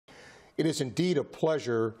It is indeed a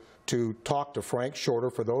pleasure to talk to Frank Shorter.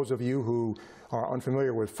 For those of you who are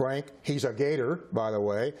unfamiliar with Frank, he's a Gator, by the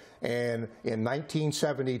way, and in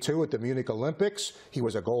 1972 at the Munich Olympics, he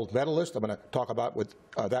was a gold medalist. I'm going to talk about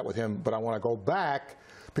that with him, but I want to go back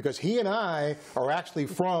because he and I are actually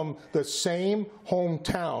from the same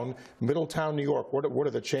hometown, Middletown, New York. What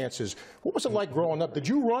are the chances? What was it like growing up? Did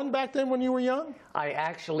you run back then when you were young? I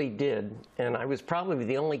actually did, and I was probably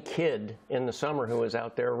the only kid in the summer who was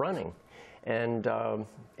out there running. And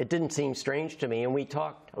it didn't seem strange to me, and we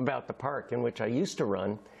talked about the park in which I used to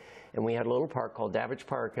run, and we had a little park called Davidge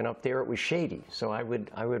Park, and up there it was shady, so I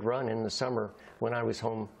would run in the summer when I was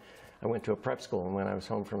home. I went to a prep school, and when I was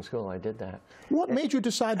home from school, I did that. What made you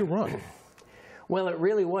decide to run? Well, it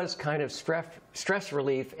really was kind of stress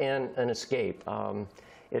relief and an escape.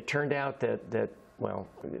 It turned out that, well,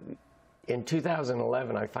 in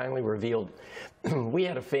 2011, I finally revealed we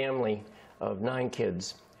had a family of 9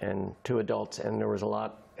 kids and 2 adults, and there was a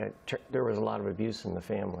lot of abuse in the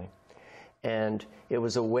family. And it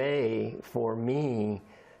was a way for me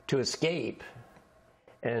to escape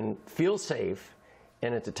and feel safe.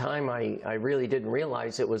 And at the time, I really didn't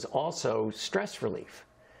realize it was also stress relief.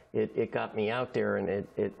 It got me out there, and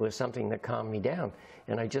it was something that calmed me down.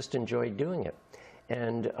 And I just enjoyed doing it.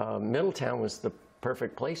 And Middletown was the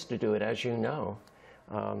perfect place to do it, as you know.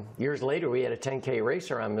 Years later, we had a 10K race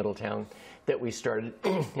around Middletown that we started,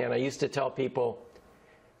 and I used to tell people,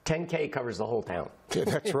 10K covers the whole town. Yeah,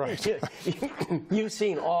 that's right. You've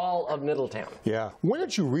seen all of Middletown. Yeah. When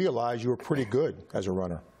did you realize you were pretty good as a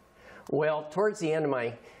runner? Well, towards the end of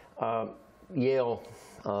my Yale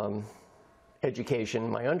education,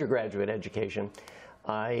 my undergraduate education,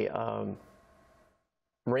 I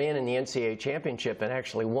ran in the NCAA championship and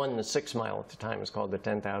actually won the 6 mile at the time. It was called the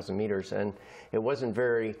 10,000 meters, and it wasn't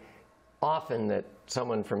very often that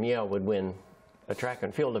someone from Yale would win a track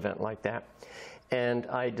and field event like that. And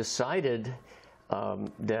I decided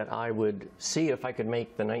that I would see if I could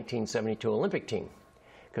make the 1972 Olympic team,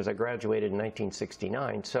 because I graduated in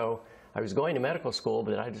 1969. So I was going to medical school,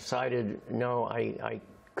 but I decided, no, I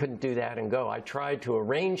couldn't do that and go. I tried to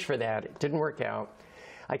arrange for that. It didn't work out.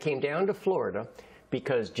 I came down to Florida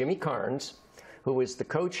because Jimmy Carnes, who was the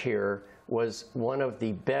coach here, was one of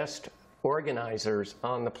the best organizers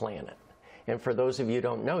on the planet. And for those of you who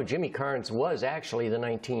don't know, Jimmy Carnes was actually the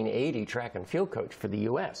 1980 track and field coach for the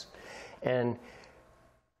U.S. And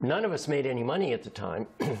none of us made any money at the time,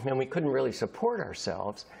 and we couldn't really support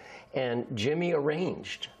ourselves. And Jimmy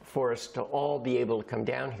arranged for us to all be able to come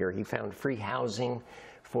down here. He found free housing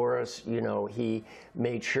for us. You know, he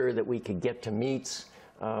made sure that we could get to meets.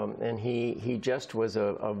 And he just was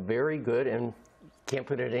a very good, and can't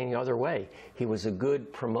put it any other way, he was a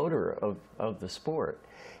good promoter of the sport.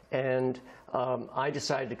 And I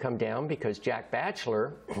decided to come down because Jack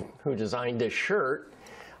Batchelor, who designed this shirt,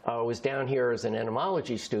 was down here as an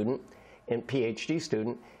entomology student and PhD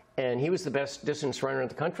student, and he was the best distance runner in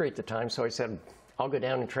the country at the time, so I said, I'll go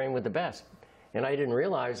down and train with the best. And I didn't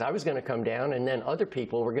realize I was going to come down, and then other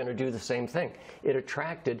people were going to do the same thing. It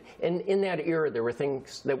attracted, and in that era, there were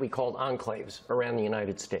things that we called enclaves around the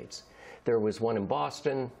United States. There was one in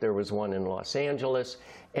Boston, there was one in Los Angeles,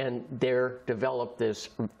 and there developed this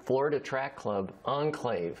Florida Track Club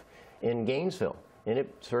enclave in Gainesville, and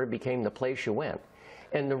it sort of became the place you went.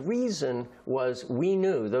 And the reason was we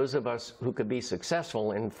knew, those of us who could be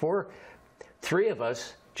successful, and 3 of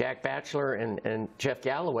us, Jack Batchelor and Jeff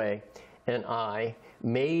Galloway and I,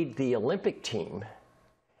 made the Olympic team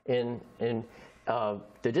in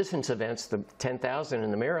the distance events, the 10,000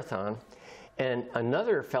 and the marathon. And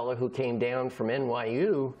another fellow who came down from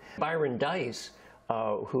NYU, Byron Dice,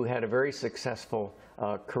 who had a very successful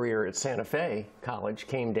career at Santa Fe College,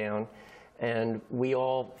 came down, and we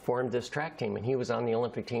all formed this track team, and he was on the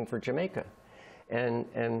Olympic team for Jamaica.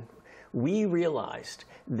 And we realized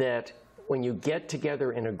that when you get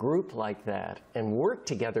together in a group like that and work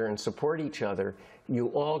together and support each other, you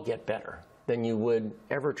all get better than you would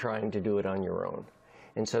ever trying to do it on your own.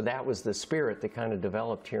 And so that was the spirit that kind of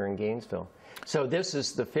developed here in Gainesville. So this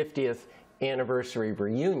is the 50th anniversary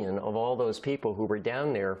reunion of all those people who were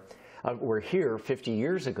down there, were here 50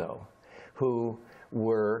 years ago, who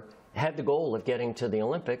had the goal of getting to the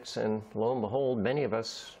Olympics, and lo and behold, many of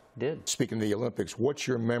us did. Speaking of the Olympics, what's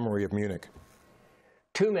your memory of Munich?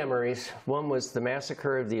 2 memories. One was the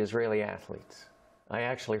massacre of the Israeli athletes. I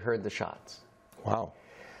actually heard the shots. Wow.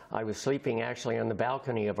 I was sleeping actually on the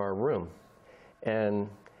balcony of our room. And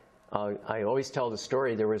I always tell the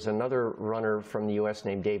story, there was another runner from the U.S.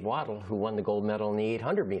 named Dave Waddle who won the gold medal in the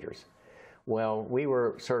 800 meters. Well, we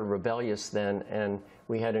were sort of rebellious then, and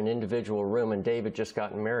we had an individual room, and Dave had just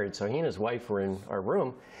gotten married, so he and his wife were in our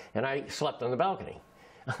room, and I slept on the balcony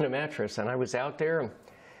on a mattress, and I was out there and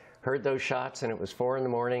heard those shots, and it was 4 in the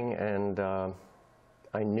morning, and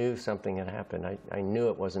I knew something had happened. I knew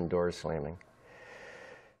it wasn't doors slamming.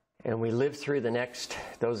 And we lived through the next,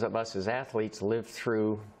 those of us as athletes lived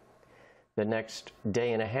through the next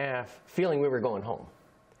day and a half feeling we were going home.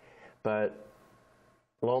 But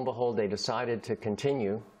lo and behold, they decided to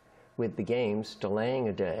continue with the games, delaying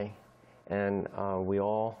a day, and we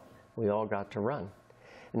all got to run.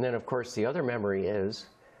 And then, of course, the other memory is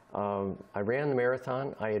I ran the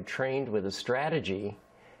marathon. I had trained with a strategy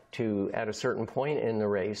to, at a certain point in the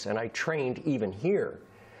race, and I trained even here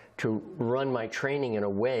to run my training in a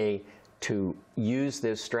way to use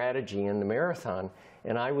this strategy in the marathon.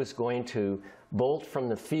 And I was going to bolt from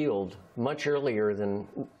the field much earlier than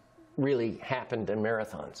really happened in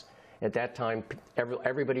marathons. At that time,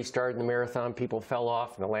 everybody started the marathon, people fell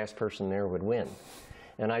off, and the last person there would win.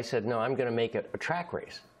 And I said, no, I'm going to make it a track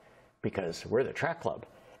race because we're the track club.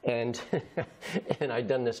 And, and I'd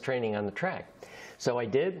done this training on the track. So I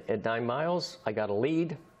did. At 9 miles, I got a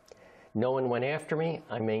lead. No one went after me.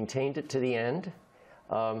 I maintained it to the end,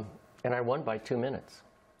 and I won by 2 minutes.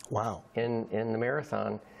 Wow. In the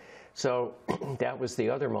marathon. So that was the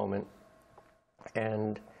other moment.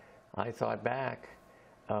 And I thought back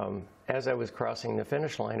as I was crossing the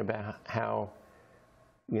finish line about how,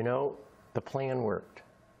 you know, the plan worked.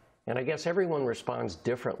 And I guess everyone responds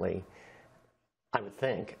differently, I would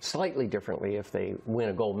think, slightly differently if they win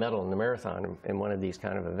a gold medal in the marathon in one of these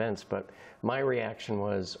kind of events. But my reaction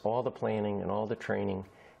was all the planning and all the training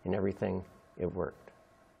and everything, it worked.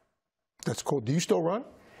 That's cool. Do you still run?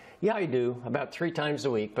 Yeah, I do, about 3 times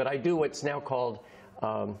a week. But I do what's now called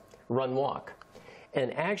run-walk.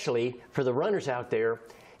 And actually, for the runners out there,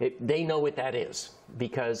 they know what that is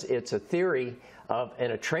because it's a theory of,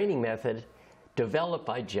 and a training method developed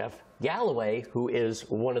by Jeff Galloway, who is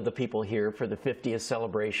one of the people here for the 50th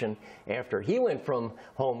celebration. After he went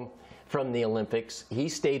home from the Olympics, he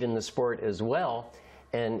stayed in the sport as well,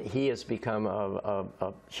 and he has become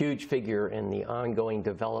a huge figure in the ongoing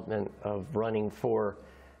development of running for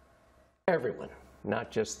everyone, not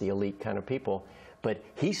just the elite kind of people. But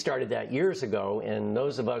he started that years ago, and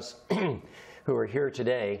those of us who are here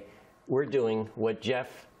today, we're doing what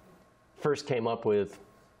Jeff first came up with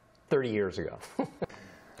 30 years ago.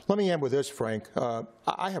 Let me end with this, Frank.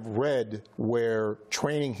 I have read where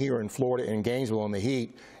training here in Florida in Gainesville in the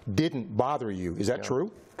heat didn't bother you. Is that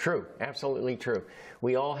true? True, absolutely true.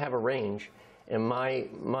 We all have a range, and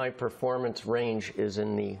my performance range is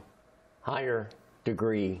in the higher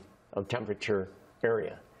degree of temperature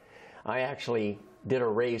area. I actually did a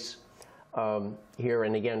race here,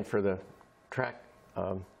 and again for the track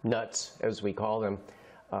nuts, as we call them,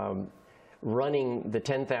 running the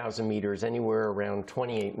 10,000 meters anywhere around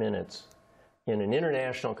 28 minutes in an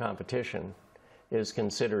international competition is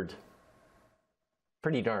considered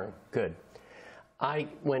pretty darn good. I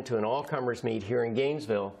went to an all-comers meet here in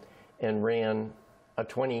Gainesville and ran a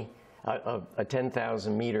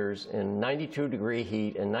 10,000 meters in 92-degree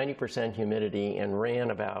heat and 90% humidity and ran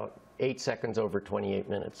about 8 seconds over 28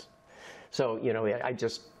 minutes. So, you know,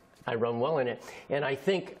 I run well in it. And I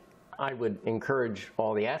think I would encourage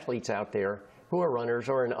all the athletes out there who are runners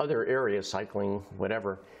or in other areas, cycling,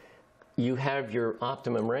 whatever, you have your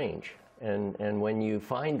optimum range. And when you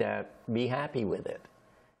find that, be happy with it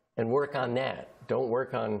and work on that. Don't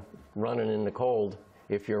work on running in the cold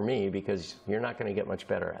if you're me, because you're not going to get much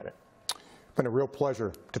better at it. It's been a real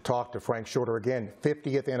pleasure to talk to Frank Shorter again.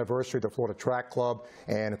 50th anniversary of the Florida Track Club,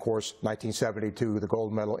 and of course, 1972, the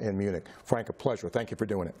gold medal in Munich. Frank, a pleasure. Thank you for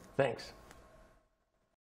doing it. Thanks.